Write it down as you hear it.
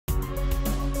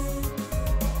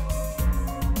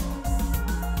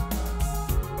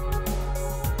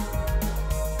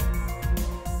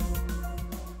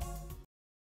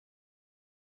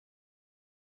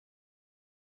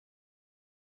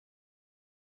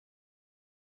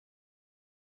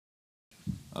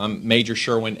Major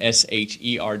Sherwin,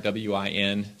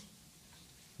 Sherwin,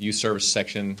 Youth Service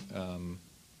Section,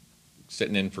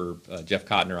 sitting in for Jeff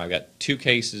Cotner. I've got two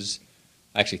cases,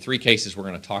 actually three cases we're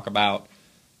going to talk about.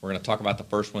 We're going to talk about the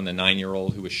first one, the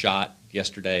 9-year-old who was shot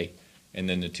yesterday, and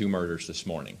then the two murders this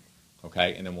morning.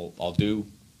 Okay, and then I'll do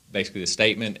basically the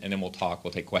statement, and then we'll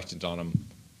take questions on them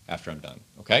after I'm done.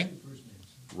 Okay?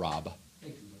 Rob.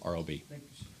 Thank you. R-O-B. Thank you,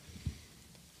 sir.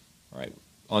 All right.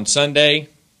 On Sunday,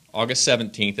 August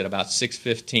 17th at about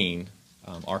 6:15,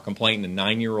 our complainant, a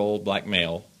 9-year-old black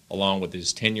male, along with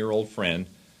his 10-year-old friend,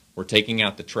 were taking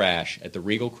out the trash at the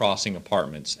Regal Crossing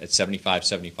Apartments at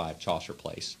 7575 Chaucer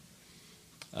Place.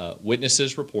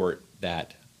 Witnesses report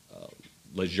that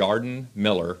LaJardin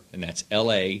Miller, and that's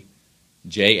L-A-J-A-R-D-I-N,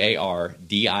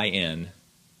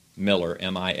 Miller,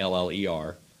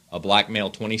 M-I-L-L-E-R, a black male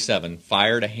 27,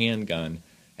 fired a handgun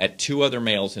at two other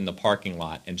males in the parking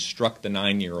lot and struck the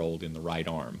 9-year-old in the right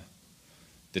arm.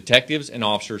 Detectives and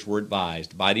officers were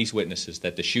advised by these witnesses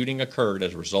that the shooting occurred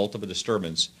as a result of a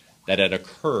disturbance that had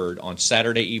occurred on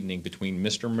Saturday evening between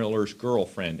Mr. Miller's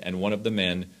girlfriend and one of the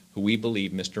men who we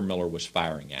believe Mr. Miller was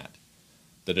firing at.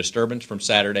 The disturbance from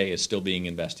Saturday is still being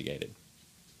investigated.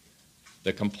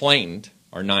 The complainant,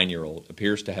 our 9-year-old,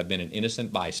 appears to have been an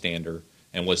innocent bystander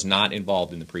and was not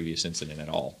involved in the previous incident at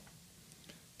all.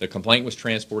 The complainant was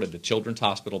transported to Children's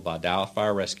Hospital by Dow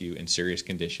Fire Rescue in serious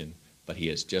condition, but he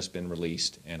has just been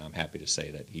released, and I'm happy to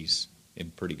say that he's in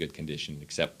pretty good condition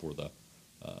except for the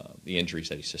injuries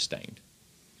that he sustained.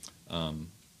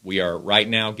 We are right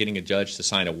now getting a judge to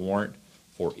sign a warrant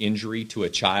for injury to a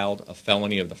child, a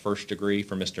felony of the first degree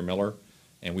for Mr. Miller,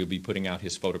 and we'll be putting out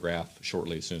his photograph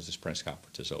shortly as soon as this press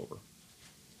conference is over.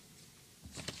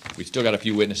 We've still got a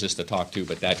few witnesses to talk to,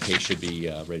 but that case should be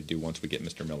ready to do once we get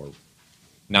Mr. Miller.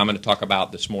 Now I'm going to talk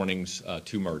about this morning's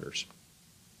two murders.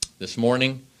 This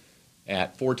morning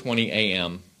at 4:20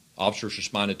 a.m., officers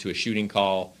responded to a shooting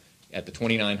call at the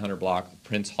 2900 block of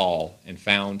Prince Hall and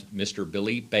found Mr.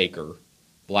 Billy Baker,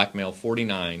 black male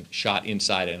 49, shot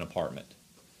inside an apartment.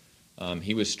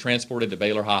 He was transported to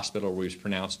Baylor Hospital where he was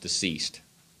pronounced deceased.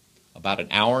 About an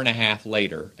hour and a half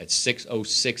later, at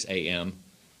 6:06 a.m.,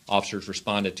 officers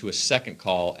responded to a second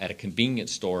call at a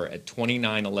convenience store at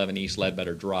 2911 East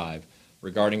Ledbetter Drive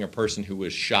regarding a person who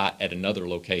was shot at another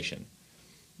location.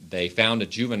 They found a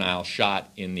juvenile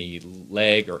shot in the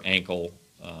leg or ankle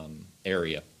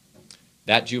area.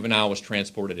 That juvenile was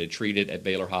transported and treated at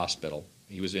Baylor Hospital.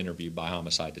 He was interviewed by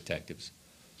homicide detectives.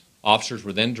 Officers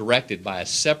were then directed by a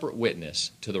separate witness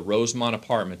to the Rosemont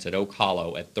Apartments at Oak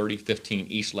Hollow at 3015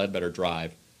 East Ledbetter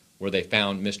Drive, where they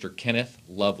found Mr. Kenneth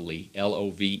Lovely,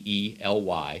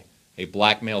 L-O-V-E-L-Y, a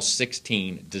black male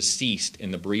 16, deceased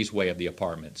in the breezeway of the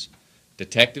apartments.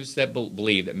 Detectives that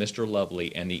believe that Mr.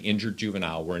 Lovely and the injured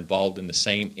juvenile were involved in the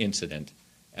same incident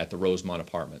at the Rosemont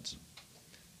Apartments.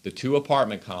 The two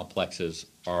apartment complexes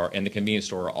and the convenience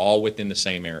store are all within the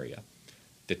same area.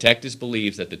 Detectives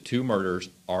believe that the two murders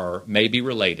may be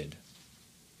related.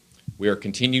 We are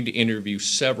continuing to interview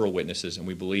several witnesses, and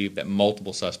we believe that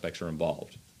multiple suspects are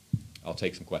involved. I'll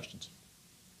take some questions.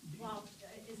 Well,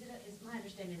 is my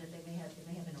understanding that they may have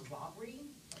been a robbery,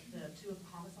 the two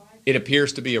homicides? It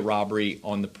appears to be a robbery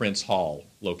on the Prince Hall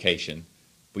location.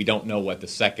 We don't know what the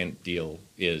second deal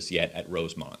is yet at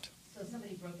Rosemont. So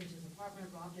somebody broke into his apartment,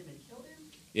 robbed him, and killed him?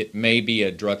 It may be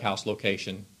a drug house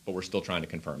location, but we're still trying to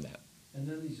confirm that. And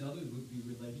then these others would be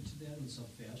related to that in some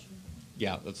fashion?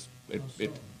 Yeah,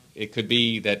 it could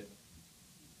be that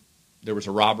there was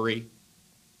a robbery,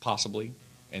 possibly,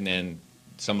 and then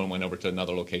someone went over to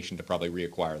another location to probably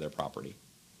reacquire their property.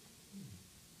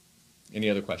 Any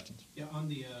other questions? Yeah, on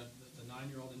the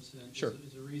 9-year-old incident, Sure.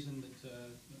 Is there a reason that,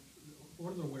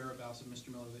 what are the whereabouts of Mr.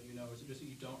 Miller that you know? Is it just that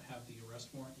you don't have the arrest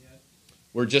warrant yet?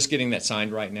 We're just getting that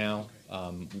signed right now.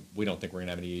 Okay. We don't think we're going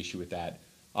to have any issue with that.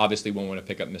 Obviously, we want to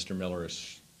pick up Mr. Miller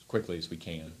as quickly as we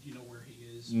can. Do you know where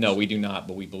he is? No, we do not,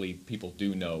 but we believe people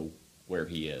do know where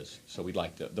he is. So we'd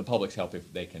like the public's help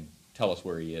if they can tell us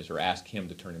where he is or ask him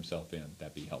to turn himself in.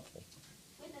 That'd be helpful.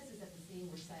 Witnesses at the scene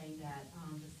were saying that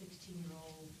the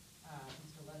 16-year-old,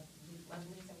 Mr.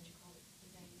 Leslie, is that what you call it?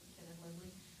 His name, Kenneth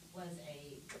Leslie, was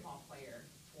a football player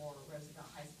for Roosevelt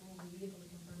High School. Were you able to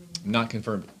confirm anything? Not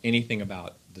confirmed anything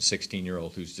about the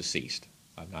 16-year-old who's deceased.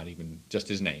 I've not even, just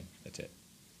his name. That's it.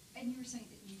 And you were saying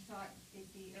that you thought that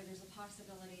there's a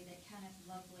possibility that Kenneth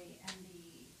Lovely and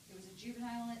there was a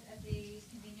juvenile at the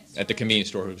convenience store? At the convenience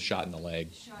store who was shot in the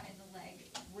leg. Shot in the leg.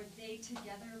 Were they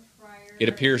together prior? It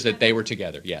appears that they were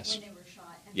together, yes. When they were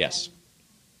shot? And Yes. then-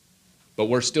 But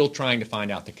we're still trying to find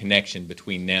out the connection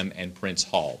between them and Prince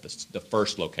Hall, the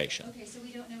first location. Okay, so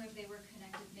we don't know if they were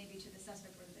connected maybe to the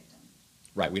suspect or the victim?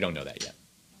 Right, we don't know that yet.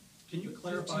 Can you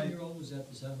clarify, 15-year-old was at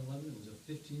the 7-Eleven, it was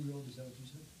a 15-year-old, is that what you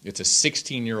said? It's a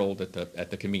 16-year-old at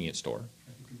the convenience store,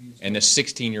 At the convenience and a store?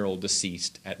 16-year-old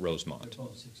deceased at They're Rosemont.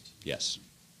 both 16. Yes.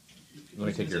 I Let me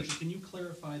was take gonna say, yours. can you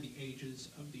clarify the ages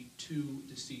of the two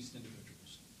deceased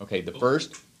individuals? Okay, the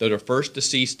first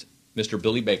deceased, Mr.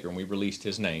 Billy Baker, and we released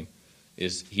his name,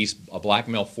 he's a black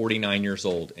male, 49 years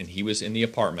old, and he was in the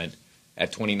apartment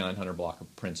at 2900 block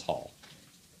of Prince Hall.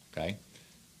 Okay?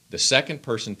 The second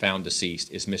person found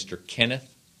deceased is Mr.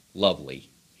 Kenneth Lovely.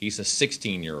 He's a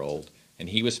 16-year-old, and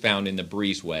he was found in the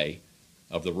breezeway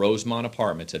of the Rosemont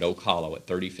Apartments at Oak Hollow at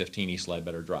 3015 East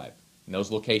Ledbetter Drive. And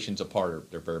those locations apart,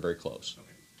 they're very, very close. Okay.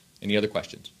 Any other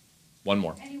questions? One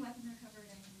more. Any weapon recovered?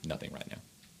 Anything? Nothing right now.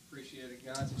 Appreciate it,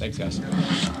 guys. Thanks, guys.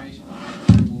 Information.